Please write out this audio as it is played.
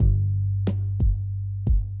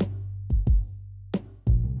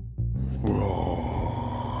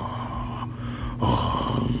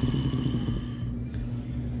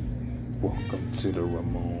to the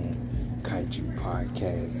Ramon Kaiju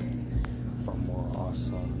Podcast. For more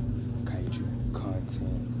awesome Kaiju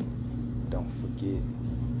content, don't forget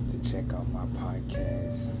to check out my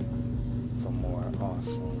podcast for more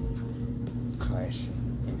awesome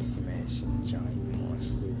clashing and smashing giant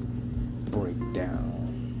monster breakdown.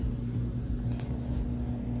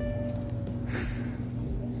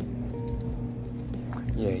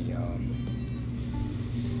 Yeah, y'all.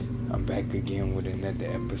 I'm back again with another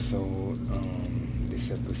episode. This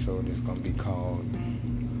episode is gonna be called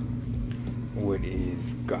 "What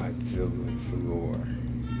is Godzilla's Lore?"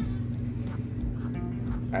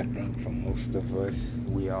 I think for most of us,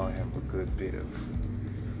 we all have a good bit of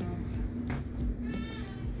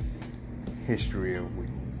history with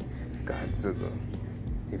Godzilla.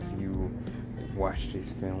 If you watched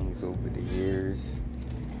his films over the years,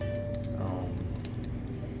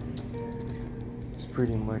 it's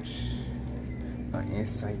pretty much an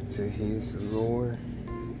insight to his lore.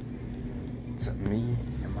 To me,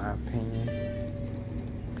 in my opinion,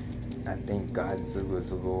 I think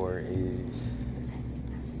Godzilla's lore is,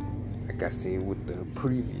 like I said with the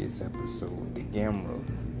previous episode, the Gamera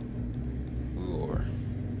lore.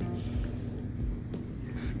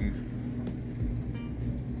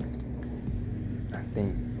 I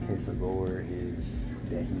think his lore is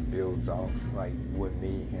that he builds off like what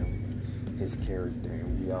made him his character,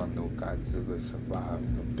 and we all know Godzilla survived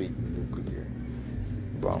a big nuclear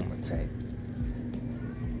bomb attack,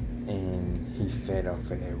 and he fed off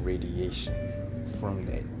of that radiation from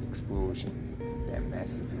that explosion, that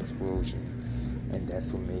massive explosion, and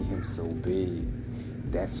that's what made him so big.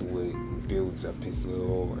 That's what builds up his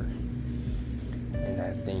lore, and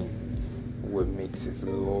I think what makes his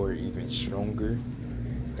lore even stronger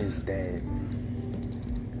is that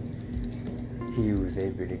he was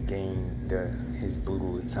able to gain his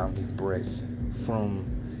blue atomic breath from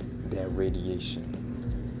that radiation.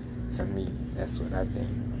 To me, that's what I think.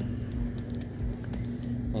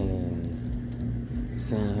 And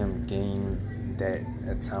seeing him gain that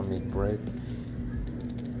atomic breath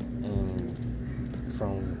and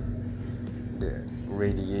from the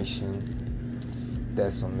radiation,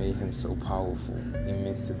 that's what made him so powerful,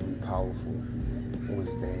 immensely powerful,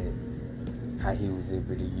 was that how he was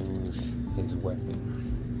able to use his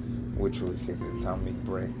weapons, which was his atomic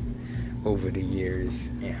breath, over the years,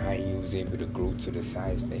 and how he was able to grow to the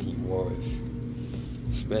size that he was,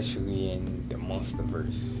 especially in the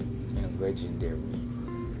Monsterverse and Legendary,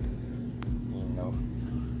 you know.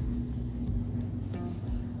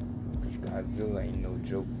 Because Godzilla ain't no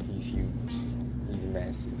joke. He's huge. He's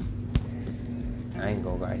massive. I ain't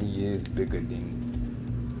gonna lie, he's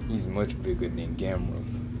much bigger than Gamera.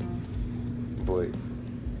 But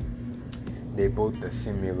they both are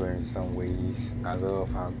similar in some ways. I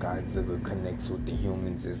love how Godzilla connects with the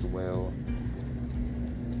humans as well.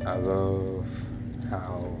 I love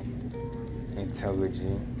how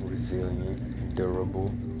intelligent, resilient,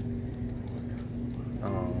 durable,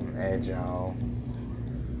 agile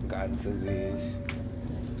Godzilla is.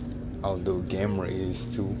 Although Gamera is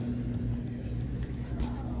too.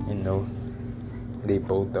 You know, they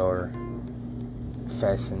both are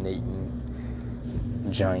fascinating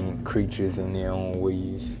giant creatures in their own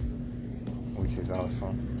ways, which is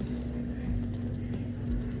awesome.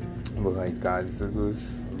 But like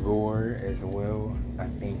Godzilla's lore as well, I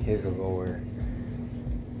think his lore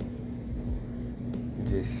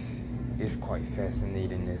just is quite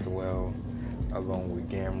fascinating as well, along with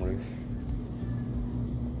Gamera's.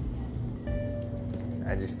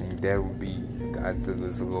 I just think that would be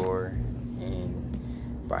Godzilla's lore, and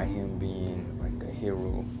by him being like a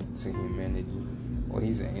hero to humanity, well,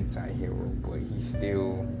 he's an anti-hero, but he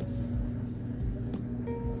still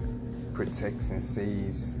protects and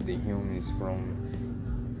saves the humans from,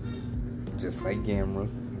 just like Gamera,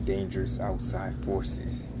 dangerous outside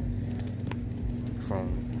forces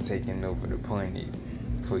from taking over the planet.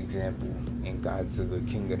 For example, in Godzilla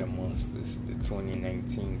King of the Monsters, the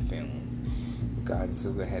 2019 film,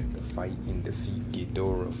 Godzilla had to fight and defeat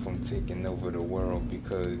Ghidorah from taking over the world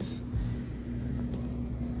because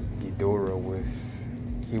Ghidorah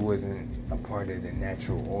wasn't a part of the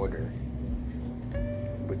natural order.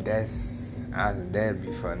 But that'd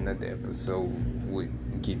be for another episode with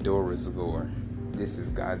Ghidorah's lore. This is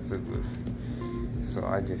Godzilla's. So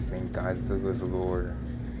I just think Godzilla's lore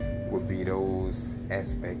would be those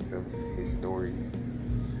aspects of his story.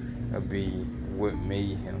 It'd be what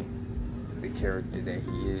made him the character that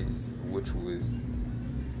he is, which was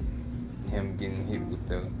him getting hit with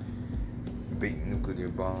the big nuclear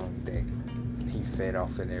bomb that he fed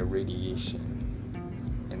off of that radiation,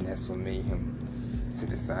 and that's what made him to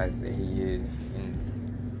the size that he is, and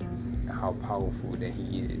how powerful that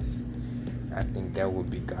he is. I think that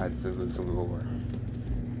would be Godzilla's lore.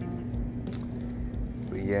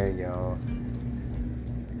 But yeah, y'all,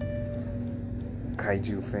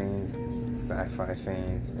 kaiju fans, sci-fi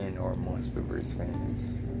fans, and or monsterverse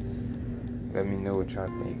fans, let me know what y'all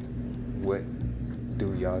think. What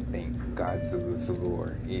do y'all think Godzilla's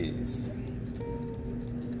lore is?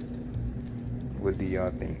 What do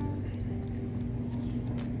y'all think?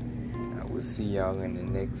 I will see y'all in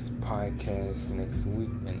the next podcast next week,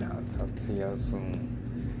 and I'll talk to y'all soon.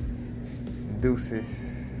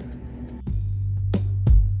 Deuces.